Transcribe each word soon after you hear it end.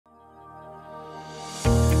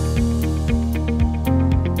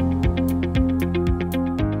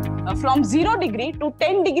from 0 degree to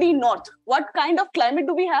 10 degree north, what kind of climate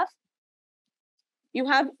do we have? You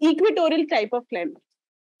have equatorial type of climate.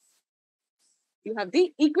 You have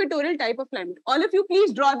the equatorial type of climate. All of you,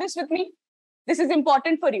 please draw this with me. This is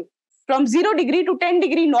important for you. From 0 degree to 10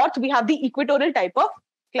 degree north, we have the equatorial type of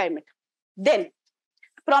climate. Then,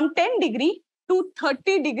 from 10 degree to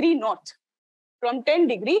 30 degree north, from 10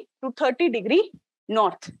 degree to 30 degree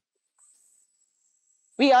north,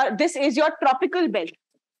 this is your tropical belt.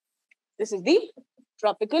 This is the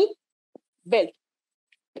tropical belt.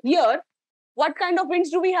 Here, what kind of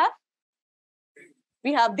winds do we have?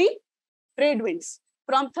 We have the trade winds.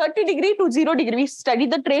 From 30 degree to 0 degree, we study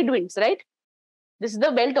the trade winds, right? This is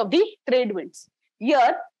the belt of the trade winds.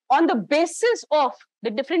 Here, on the basis of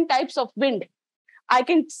the different types of wind, I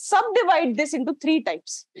can subdivide this into 3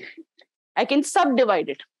 types. I can subdivide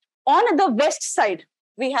it. On the west side,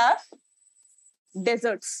 we have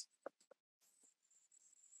deserts.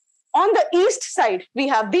 On the east side, we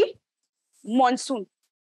have the monsoon.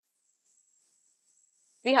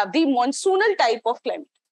 We have the monsoonal type of climate.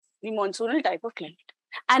 The monsoonal type of climate.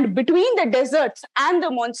 And between the deserts and the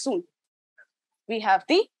monsoon, we have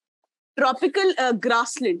the tropical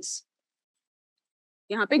grasslands.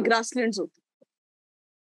 यहाँ पे grasslands होते हैं.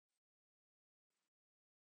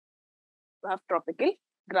 We have tropical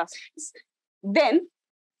grasslands. Then,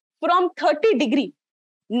 from 30 degree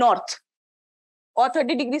north or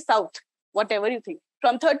 30 degree south, whatever you think,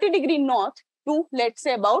 from 30 degree north to, let's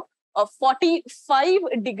say, about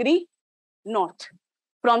 45 degree north.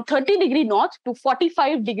 From 30 degree north to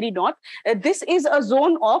 45 degree north, this is a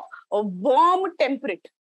zone of warm temperate.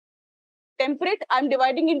 Temperate, I'm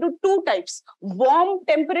dividing into 2 types. Warm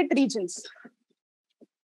temperate regions.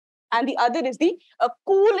 And the other is the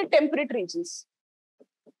cool temperate regions.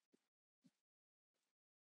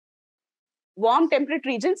 Warm temperate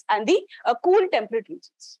regions and the cool temperate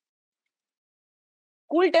regions.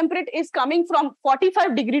 Cool temperate is coming from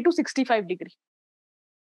 45 degree to 65 degree.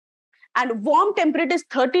 And warm temperate is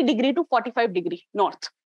 30 degree to 45 degree north.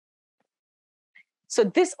 So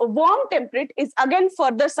this warm temperate is again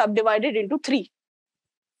further subdivided into 3.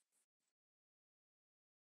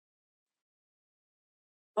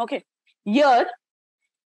 Okay, here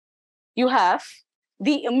you have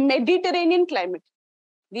the Mediterranean climate.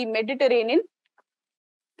 The Mediterranean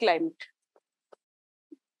climate.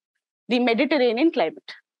 The Mediterranean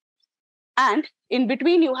climate. And in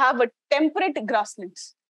between you have a temperate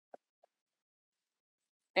grasslands.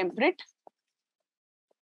 Temperate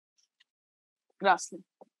grassland.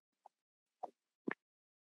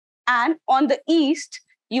 And on the east,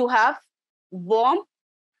 you have warm,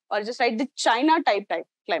 or just like the China type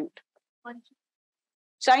climate.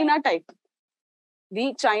 China type.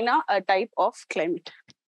 The China type of climate.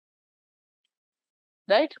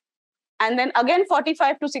 Right? And then again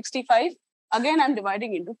 45 to 65, again I'm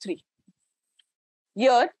dividing into 3.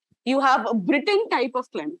 Here you have a Britain type of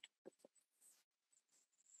climate.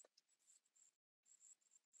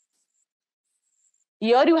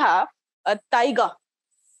 Here you have a taiga,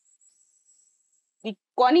 the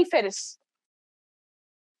coniferous.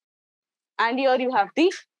 And here you have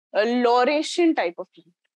the Laurentian type of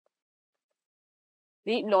climate.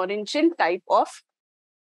 The Laurentian type of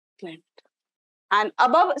climate. And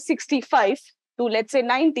above 65 to, let's say,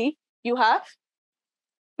 90, you have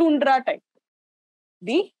tundra type.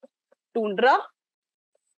 The tundra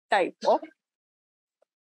type of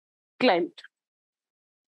climate.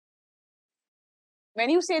 When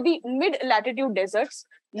you say the mid-latitude deserts,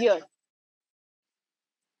 here,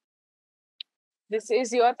 this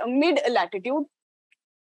is your mid-latitude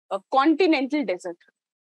continental desert.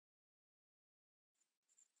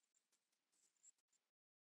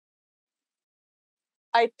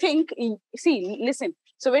 I think, see, listen.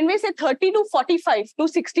 So when we say 30 to 45 to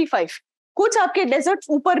 65, कुछ आपके deserts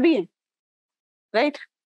ऊपर भी हैं, right?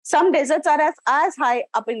 Some deserts are as high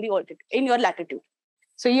up in the altitude, in your latitude.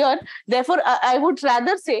 So here, therefore, I would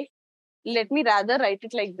rather say, let me rather write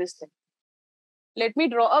it like this thing. Let me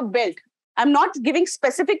draw a belt. I'm not giving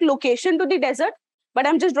specific location to the desert, but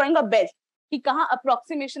I'm just drawing a belt. कि कहाँ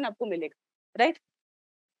approximation आपको मिलेगा, right?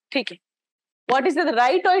 ठीक है. What is the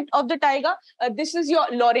right of the taiga? This is your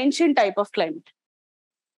Laurentian type of climate.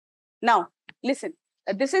 Now, listen.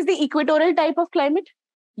 This is the equatorial type of climate.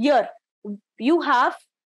 Here, you have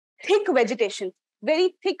thick vegetation,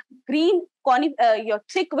 very thick green, your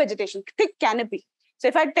thick vegetation, thick canopy. So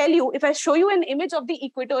if I show you an image of the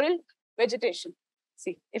equatorial vegetation,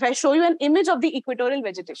 see, if I show you an image of the equatorial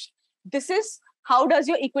vegetation, this is how does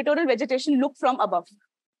your equatorial vegetation look from above.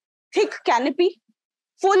 Thick canopy,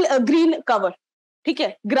 full green cover. ठीक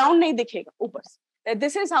है, ground नहीं दिखेगा ऊपर से.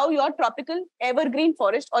 This is how your tropical evergreen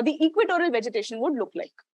forest or the equatorial vegetation would look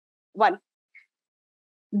like. One.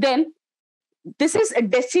 Then this is a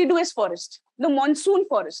deciduous forest, the monsoon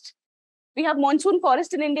forest. We have monsoon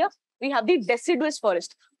forest in India. We have the deciduous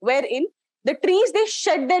forest, wherein the trees, they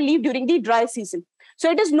shed their leaf during the dry season. So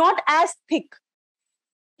it is not as thick.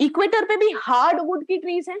 Equator पे भी hardwood की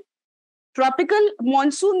trees हैं. Tropical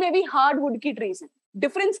monsoon में भी hardwood की trees हैं.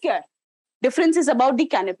 Difference क्या है? Difference is about the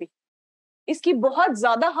canopy. इसकी बहुत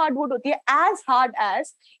ज़्यादा hardwood होती है, as hard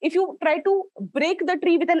as if you try to break the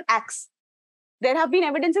tree with an axe. There have been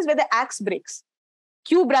evidences where the axe breaks.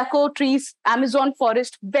 Quebracho trees, Amazon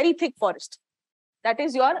forest, very thick forest. That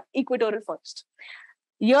is your equatorial forest.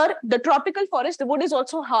 Here, the tropical forest, the wood is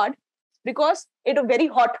also hard because it is a very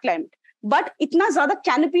hot climate. But itna zyada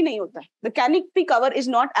canopy nahi hota hai. The canopy cover is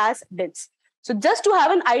not as dense. So just to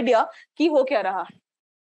have an idea ki ho kya raha.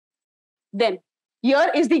 Then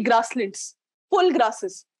here is the grasslands, full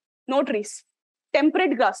grasses, no trees,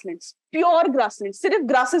 temperate grasslands, pure grasslands. Sirf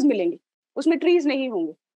grasses milenge, usme trees nahi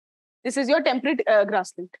honge. This is your temperate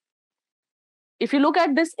grassland. If you look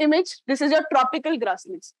at this image, this is your tropical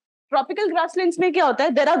grasslands. Tropical grasslands mein kya hota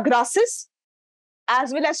hai? There are grasses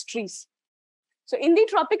as well as trees. So in the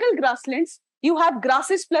tropical grasslands, you have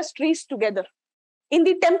grasses plus trees together. In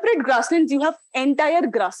the temperate grasslands, you have entire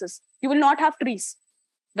grasses. You will not have trees,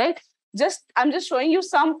 right? I'm just showing you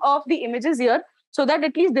some of the images here so that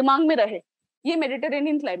at least dimag mein rahe. Ye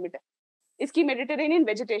Mediterranean climate hai. Iski Mediterranean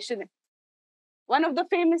vegetation hai. One of the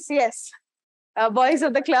famous, yes, boys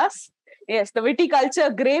of the class. Yes, the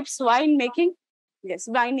viticulture, grapes, wine making. Yes,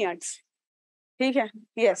 vineyards. Okay.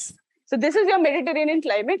 Yes. So this is your Mediterranean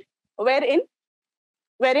climate, wherein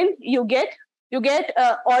you get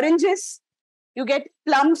oranges, you get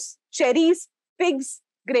plums, cherries, figs,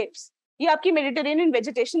 grapes. ये आपकी Mediterranean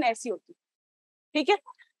vegetation ऐसी होती है. ठीक है?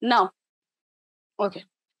 Now, okay.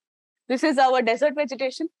 This is our desert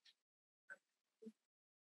vegetation.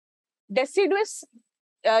 Deciduous,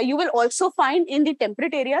 you will also find in the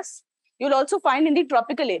temperate areas. You will also find in the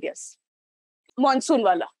tropical areas. Monsoon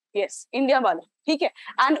wala, yes, India wala, ठीक है.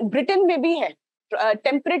 And Britain में भी है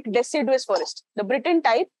temperate deciduous forest. The Britain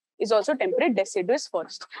type is also temperate deciduous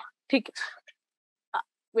forest. ठीक है.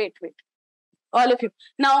 Wait. All of you.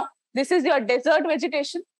 Now, this is your desert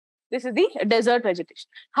vegetation. This is the desert vegetation.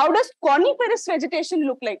 How does coniferous vegetation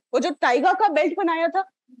look like? वो जो taiga का belt बनाया था,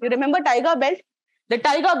 you remember taiga belt? The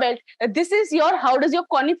taiga belt. This is your, how does your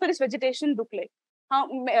coniferous vegetation look like?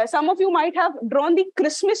 Some of you might have drawn the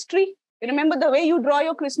Christmas tree. You remember the way you draw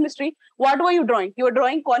your Christmas tree? What were you drawing? You were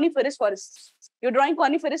drawing coniferous forests. You're drawing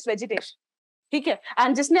coniferous vegetation. ठीक है?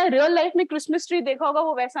 And जिसने real life में Christmas tree देखा होगा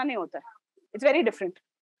वो वैसा नहीं होता है. It's very different.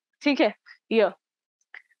 ठीक है? Here.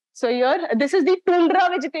 So here, this is the tundra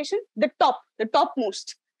vegetation, the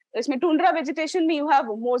topmost. इसमें tundra vegetation में you have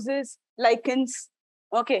mosses, lichens.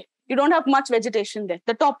 Okay, you don't have much vegetation there.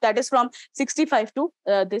 The top, that is from 65 to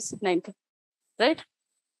this 90, right?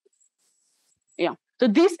 Yeah. So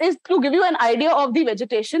this is to give you an idea of the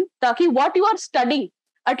vegetation. ताकि what you are studying,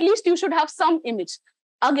 at least you should have some image.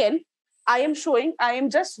 Again, I am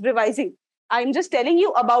just revising. I am just telling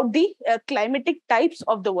you about the climatic types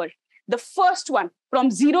of the world. The first one, from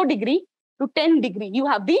 0 degree to 10 degree, you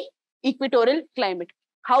have the equatorial climate.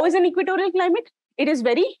 How is an equatorial climate? It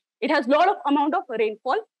has lot of amount of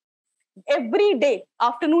rainfall. Every day,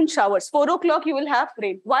 afternoon showers, 4 o'clock, you will have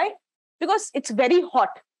rain. Why? Because it's very hot.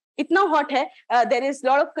 Itna hot hai, there is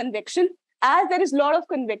lot of convection. As there is lot of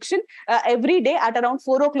convection, every day at around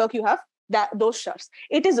 4 o'clock, you have those showers.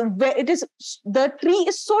 The tree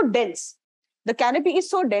is so dense. The canopy is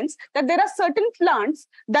so dense that there are certain plants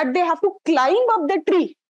that they have to climb up the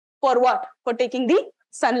tree for what? For taking the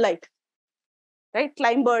sunlight, right?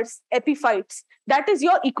 Climbers, epiphytes. That is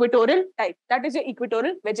your equatorial type. That is your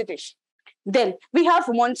equatorial vegetation. Then we have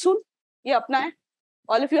monsoon. Ye apna hai.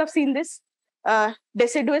 All of you have seen this.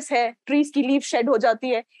 Deciduous hai. Trees ki leaves shed ho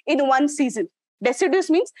jati hai in one season.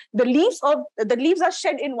 Deciduous means the leaves are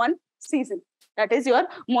shed in one season. That is your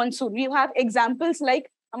monsoon. We have examples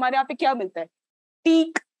like हमारे यहाँ पे क्या मिलता है?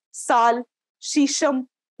 Teak, साल, शीशम,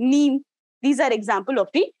 नीम. These are example of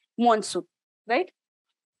the monsoon, right?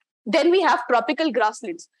 Then we have tropical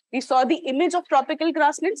grasslands. We saw the image of tropical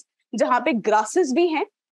grasslands, जहाँ पे grasses भी हैं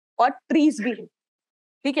और trees भी हैं.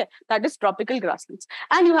 ठीक है? That is tropical grasslands.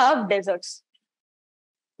 And you have deserts.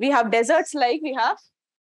 We have deserts like we have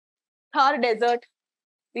Thar Desert,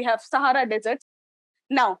 we have Sahara Desert.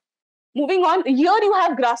 Now, moving on, here you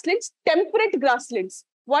have grasslands, temperate grasslands.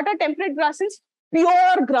 What are temperate grasslands?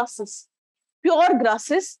 Pure grasses. Pure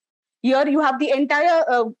grasses. Here you have the entire,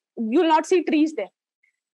 you will not see trees there.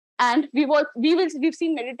 And we've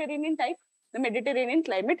seen Mediterranean type. the Mediterranean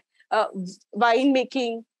climate, wine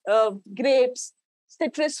making, grapes,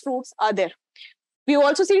 citrus fruits are there. We've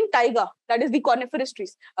also seen taiga, that is the coniferous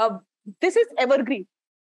trees. This is evergreen.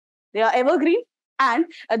 They are evergreen and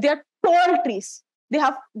they are tall trees. They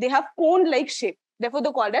have cone-like shape. Therefore,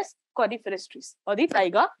 they're called as coniferous trees or the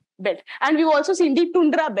taiga belt. And we've also seen the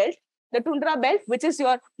tundra belt. The tundra belt, which is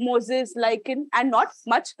your mosses, lichen, and not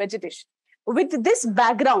much vegetation. With this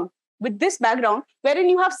background, wherein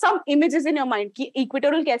you have some images in your mind, कि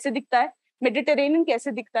equatorial कैसे दिखता है, Mediterranean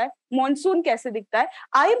कैसे दिखता है, monsoon कैसे दिखता है.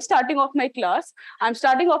 I am starting off my class. I'm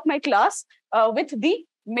starting off my class with the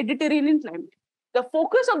Mediterranean climate. The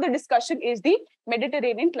focus of the discussion is the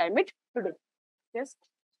Mediterranean climate today. Yes.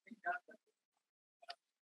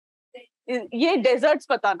 ये deserts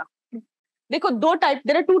बताना. देखो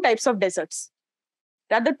there are two types of deserts.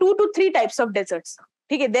 Rather 2 to 3 types of deserts.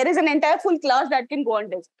 Okay, there is an entire full class that can go on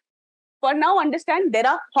desert. For now, understand there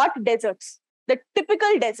are hot deserts. The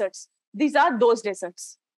typical deserts. These are those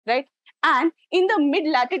deserts, right? And in the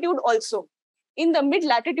mid-latitude also, in the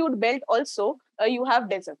mid-latitude belt also, you have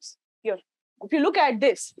deserts. Here, if you look at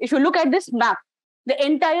this map, the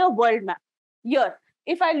entire world map. Here,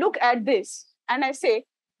 if I look at this and I say,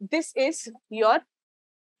 this is your,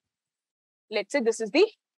 let's say this is the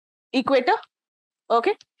equator,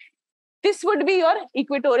 okay? This would be your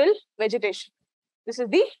equatorial vegetation. This is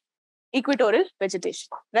the equatorial vegetation,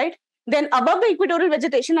 right? Then above the equatorial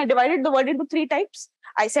vegetation, I divided the world into 3 types.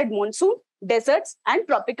 I said monsoon, deserts, and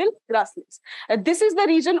tropical grasslands. This is the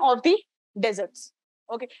region of the deserts.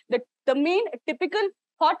 Okay, the main typical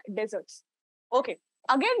hot deserts. Okay,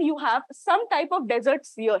 again, you have some type of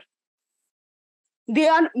deserts here. They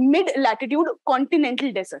are mid-latitude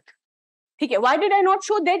continental desert. Okay, why did I not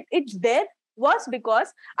show that it's there? Was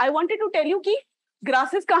because I wanted to tell you कि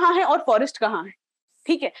grasses कहाँ है और forest कहाँ है.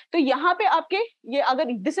 ठीक है, तो यहाँ पे आपके ये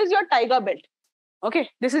अगर this is your taiga belt, okay,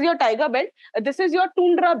 this is your taiga belt, this is your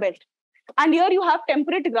tundra belt, and here you have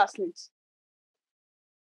temperate grasslands,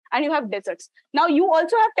 and you have deserts. Now you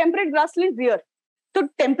also have temperate grasslands here. तो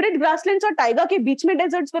temperate grasslands और taiga के बीच में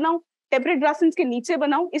deserts बनाओ, temperate grasslands के नीचे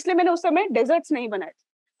बनाओ, इसलिए मैंने उस समय deserts नहीं बनाए.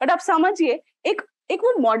 But आप समझिए एक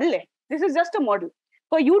वो model है. This is just a model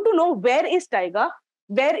for you to know where is taiga,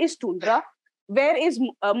 where is tundra, where is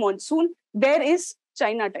monsoon, where is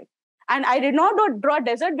China type. And I did not draw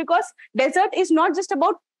desert because desert is not just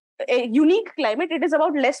about a unique climate, it is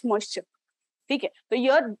about less moisture. Okay, so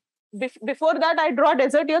here before that I draw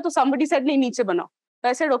desert here, so somebody said nahi niche banao. So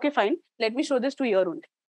I said okay fine, let me show this to here only.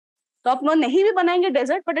 So आप नहीं भी बनाएंगे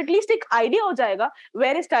desert, but at least एक idea हो जाएगा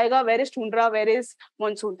where is taiga, where is tundra, where is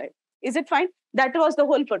monsoon type. Is it fine? That was the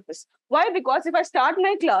whole purpose. Why? Because if I start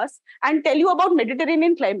my class and tell you about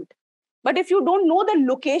Mediterranean climate, but if you don't know the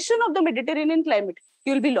location of the Mediterranean climate,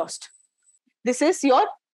 you'll be lost. This is your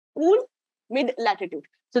cool mid-latitude.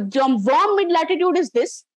 So your warm mid-latitude is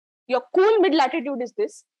this. Your cool mid-latitude is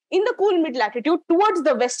this. In the cool mid-latitude, towards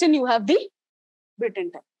the western, you have the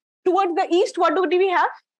Britain type. Towards the east, what do we have?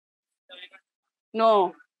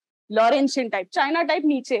 No, Laurentian type. China type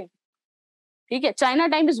niche. Okay, China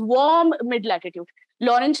type is warm mid-latitude.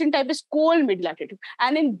 Laurentian type is cold mid-latitude.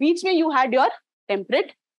 And in beach mein you had your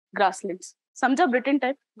temperate grasslands. Samjha Britain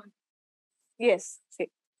type? Yes. See.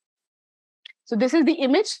 So this is the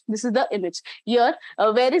image. This is the image. Here,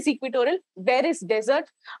 where is equatorial? Where is desert?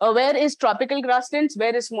 Where is tropical grasslands?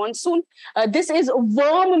 Where is monsoon? This is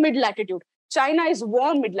warm mid-latitude. China is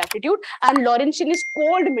warm mid-latitude and Laurentian is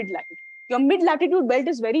cold mid-latitude. Your mid-latitude belt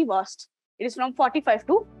is very vast. It is from 45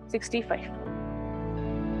 to 65.